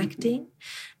and connecting.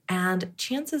 And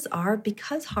chances are,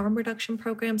 because harm reduction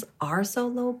programs are so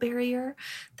low barrier,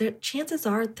 chances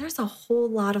are there's a whole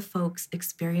lot of folks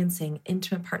experiencing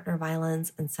intimate partner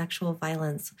violence and sexual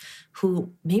violence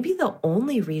who maybe the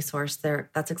only resource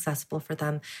that's accessible for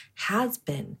them has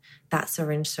been that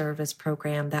syringe service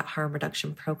program, that harm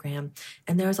reduction program.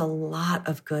 And there's a lot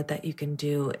of good that you can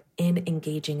do in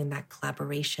engaging in that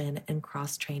collaboration and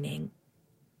cross-training.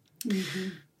 Mm-hmm.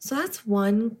 So that's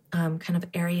one kind of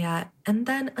area. And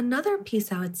then another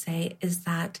piece I would say is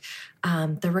that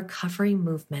the recovery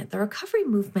movement. The recovery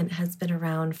movement has been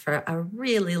around for a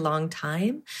really long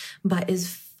time, but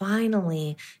is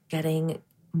finally getting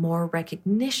more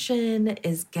recognition,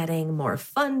 is getting more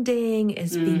funding,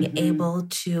 is being able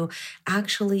to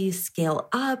actually scale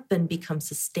up and become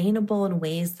sustainable in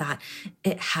ways that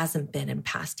it hasn't been in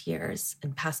past years,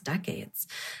 in past decades.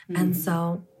 And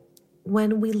so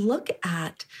when we look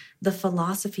at the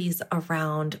philosophies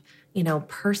around,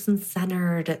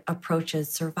 person-centered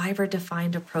approaches,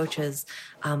 survivor-defined approaches,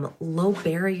 low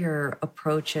barrier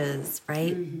approaches,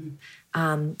 right?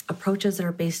 Approaches that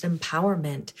are based in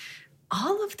empowerment,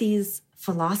 all of these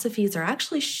philosophies are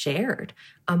actually shared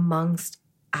amongst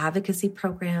advocacy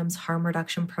programs, harm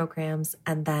reduction programs,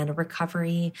 and then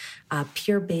recovery,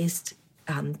 peer-based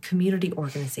community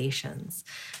organizations.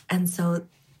 And so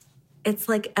it's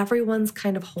like everyone's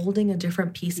kind of holding a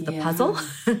different piece of the puzzle.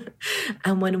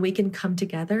 And when we can come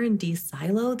together and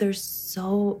de-silo,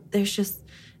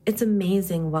 it's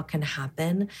amazing what can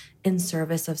happen in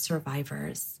service of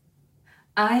survivors.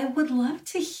 I would love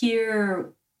to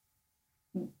hear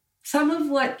some of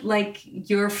what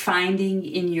you're finding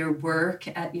in your work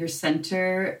at your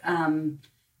center,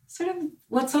 sort of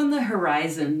what's on the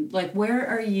horizon. What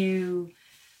are you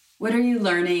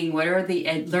learning? What are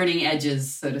the learning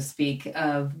edges, so to speak,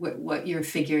 of what you're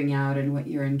figuring out and what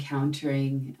you're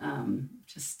encountering,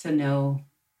 just to know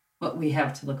what we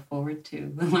have to look forward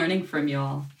to, learning from you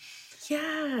all?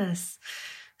 Yes.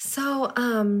 So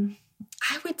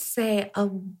I would say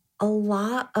a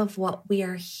lot of what we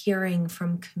are hearing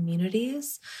from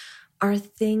communities are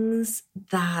things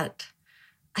that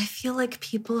I feel like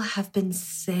people have been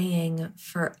saying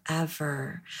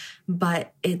forever,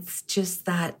 but it's just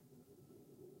that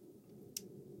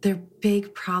they're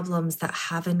big problems that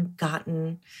haven't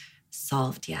gotten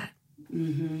solved yet.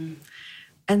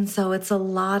 And so it's a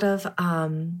lot of,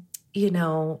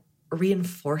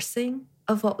 reinforcing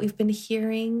of what we've been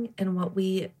hearing and what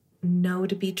we know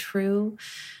to be true.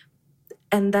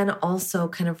 And then also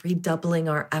kind of redoubling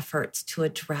our efforts to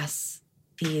address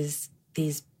these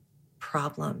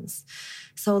problems.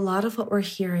 So a lot of what we're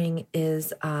hearing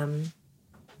is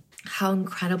how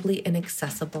incredibly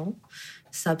inaccessible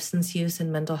substance use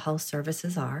and mental health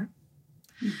services are,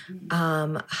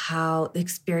 how the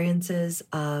experiences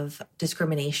of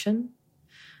discrimination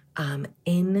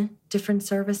in different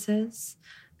services,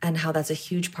 and how that's a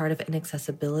huge part of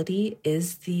inaccessibility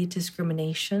is the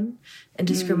discrimination, and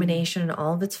discrimination in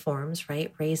all of its forms,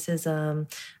 right?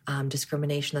 Racism,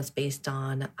 discrimination that's based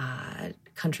on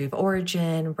country of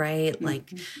origin, right?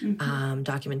 Like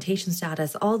documentation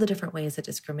status, all the different ways that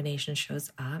discrimination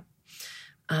shows up.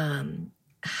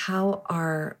 How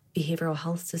our behavioral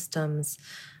health systems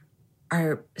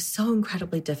are so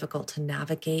incredibly difficult to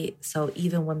navigate. So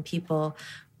even when people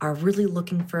are really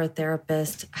looking for a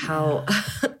therapist, how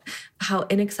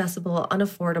inaccessible,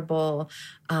 unaffordable,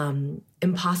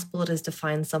 impossible it is to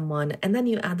find someone. And then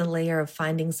you add the layer of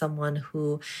finding someone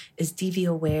who is DV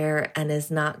aware and is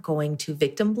not going to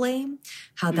victim blame,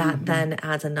 how that then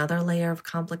adds another layer of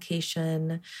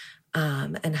complication,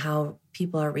 and how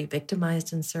people are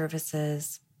re-victimized in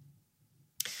services.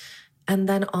 And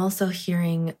then also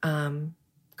hearing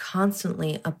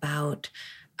constantly about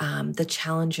the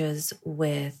challenges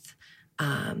with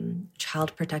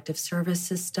child protective service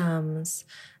systems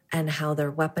and how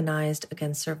they're weaponized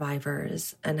against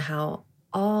survivors, and how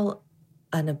all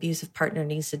an abusive partner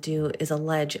needs to do is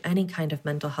allege any kind of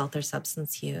mental health or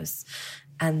substance use.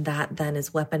 And that then is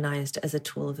weaponized as a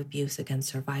tool of abuse against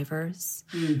survivors.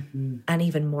 And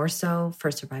even more so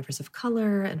for survivors of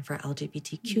color and for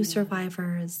LGBTQ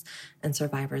survivors and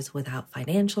survivors without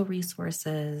financial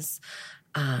resources.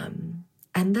 And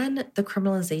then the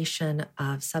criminalization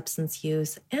of substance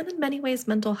use and in many ways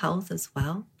mental health as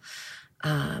well.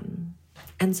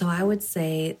 And so I would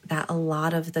say that a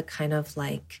lot of the kind of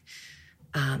like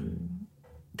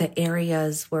the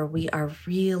areas where we are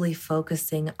really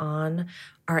focusing on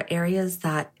are areas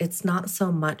that it's not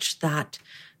so much that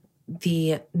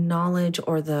the knowledge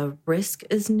or the risk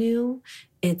is new,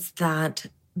 it's that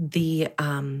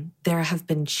there have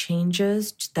been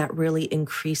changes that really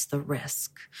increase the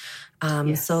risk.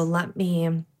 So like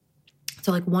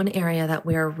one area that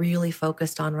we're really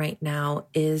focused on right now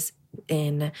is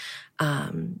in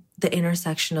the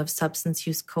intersection of substance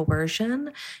use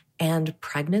coercion and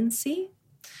pregnancy.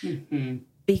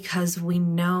 Because we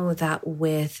know that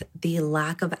with the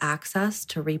lack of access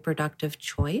to reproductive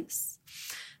choice,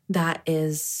 that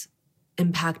is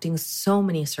impacting so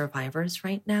many survivors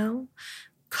right now,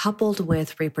 coupled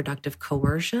with reproductive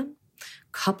coercion,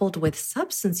 coupled with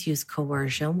substance use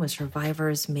coercion, where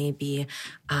survivors may be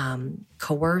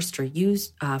coerced or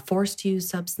forced to use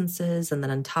substances, and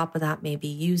then on top of that, maybe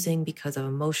using because of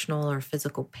emotional or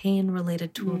physical pain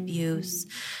related to abuse,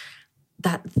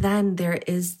 that then there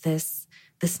is this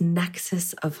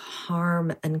nexus of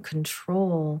harm and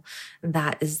control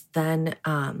that is then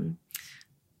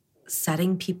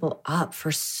setting people up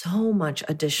for so much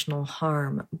additional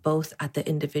harm, both at the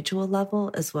individual level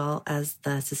as well as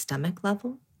the systemic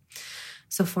level.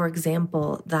 So, for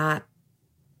example, that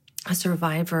a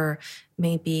survivor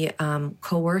may be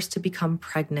coerced to become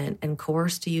pregnant and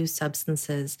coerced to use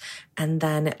substances, and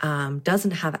then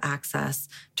doesn't have access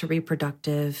to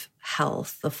reproductive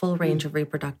health, the full range of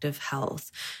reproductive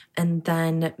health, and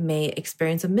then may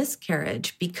experience a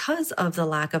miscarriage because of the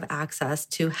lack of access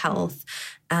to health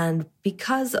and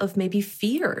because of maybe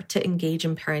fear to engage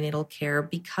in perinatal care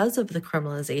because of the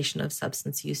criminalization of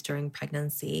substance use during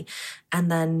pregnancy.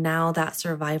 And then now that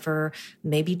survivor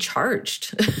may be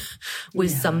charged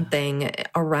with something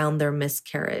around their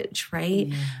miscarriage,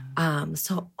 right?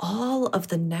 So all of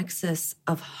the nexus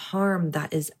of harm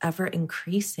that is ever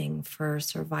increasing for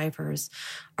survivors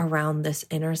around this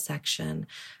intersection.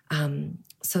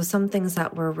 So some things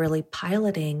that we're really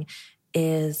piloting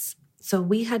is, so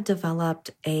we had developed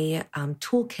a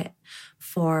toolkit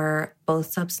for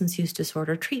both substance use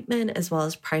disorder treatment as well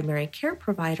as primary care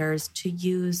providers to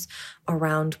use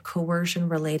around coercion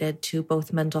related to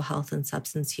both mental health and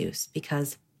substance use,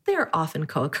 because they are often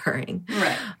co-occurring.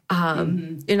 Right.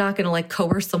 You're not going to like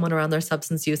coerce someone around their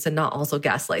substance use and not also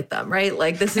gaslight them, right?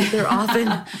 Like they're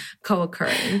often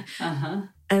co-occurring.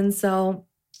 And so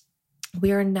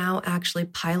we are now actually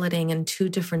piloting in 2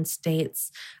 different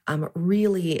states,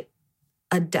 really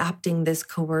adapting this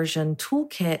coercion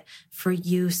toolkit for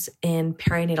use in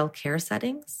perinatal care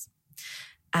settings.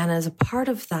 And as a part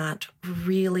of that,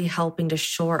 really helping to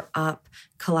shore up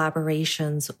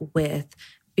collaborations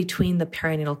between the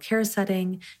perinatal care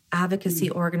setting,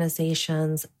 advocacy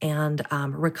organizations, and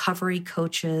recovery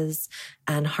coaches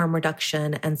and harm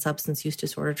reduction and substance use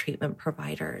disorder treatment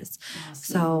providers. Awesome.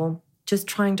 So just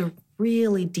trying to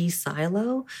really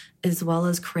de-silo, as well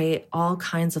as create all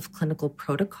kinds of clinical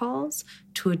protocols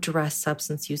to address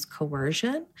substance use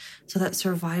coercion so that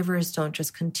survivors don't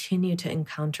just continue to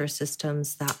encounter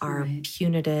systems that are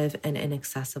punitive and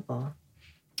inaccessible.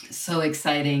 So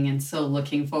exciting, and so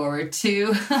looking forward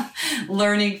to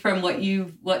learning from what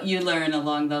you learn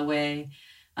along the way.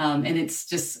 And it's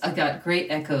just, I got great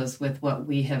echoes with what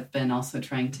we have been also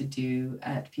trying to do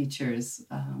at Futures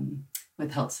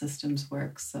with health systems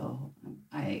work. So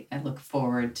I look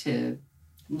forward to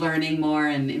learning more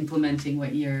and implementing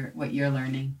what you're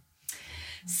learning.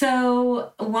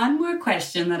 So one more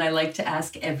question that I like to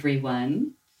ask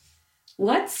everyone.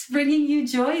 What's bringing you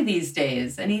joy these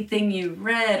days? Anything you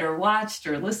read or watched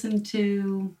or listened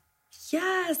to?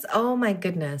 Yes. Oh my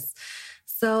goodness.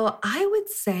 So I would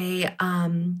say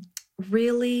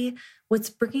really what's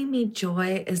bringing me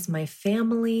joy is my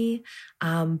family,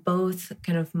 both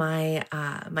kind of my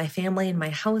family and my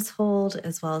household,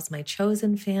 as well as my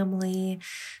chosen family.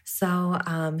 So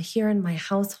here in my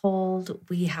household,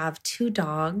 we have 2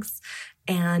 dogs,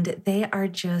 and they are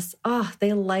just,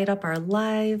 they light up our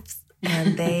lives.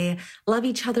 And they love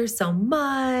each other so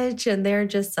much, and they're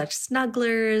just such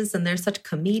snugglers, and they're such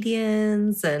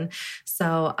comedians. And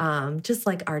so just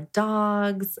like our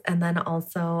dogs. And then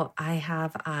also I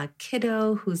have a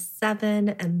kiddo who's 7,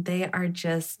 and they are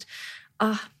just,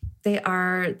 they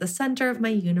are the center of my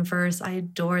universe. I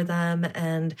adore them,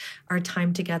 and our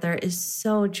time together is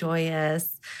so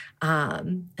joyous.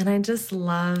 And I just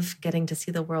love getting to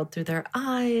see the world through their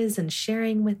eyes and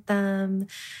sharing with them.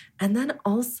 And then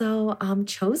also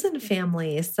chosen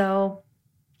family. So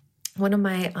one of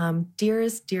my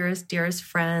dearest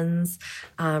friends,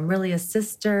 really a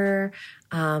sister.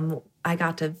 I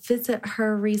got to visit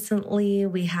her recently.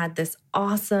 We had this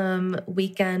awesome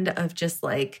weekend of just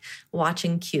like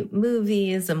watching cute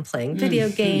movies and playing video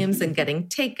games and getting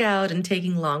takeout and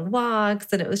taking long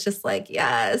walks. And it was just like,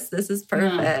 yes, this is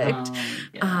perfect.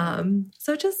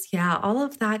 So just, all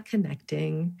of that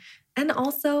connecting. And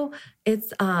also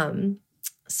it's,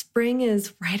 spring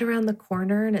is right around the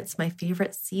corner, and it's my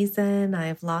favorite season. I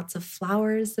have lots of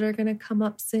flowers that are going to come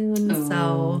up soon.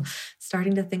 So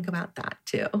starting to think about that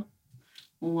too.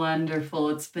 Wonderful.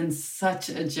 It's been such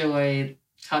a joy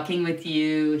talking with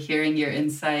you, hearing your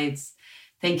insights.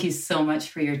 Thank you so much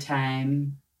for your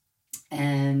time.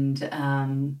 And I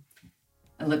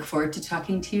look forward to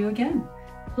talking to you again.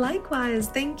 Likewise.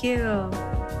 Thank you.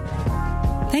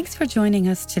 Thanks for joining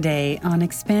us today on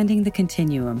Expanding the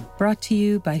Continuum, brought to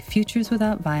you by Futures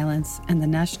Without Violence and the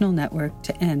National Network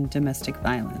to End Domestic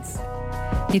Violence.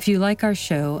 If you like our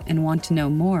show and want to know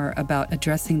more about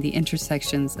addressing the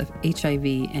intersections of HIV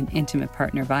and intimate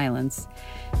partner violence,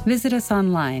 visit us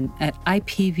online at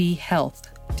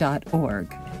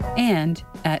ipvhealth.org and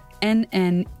at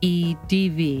nnedv.org.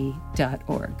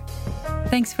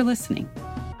 Thanks for listening.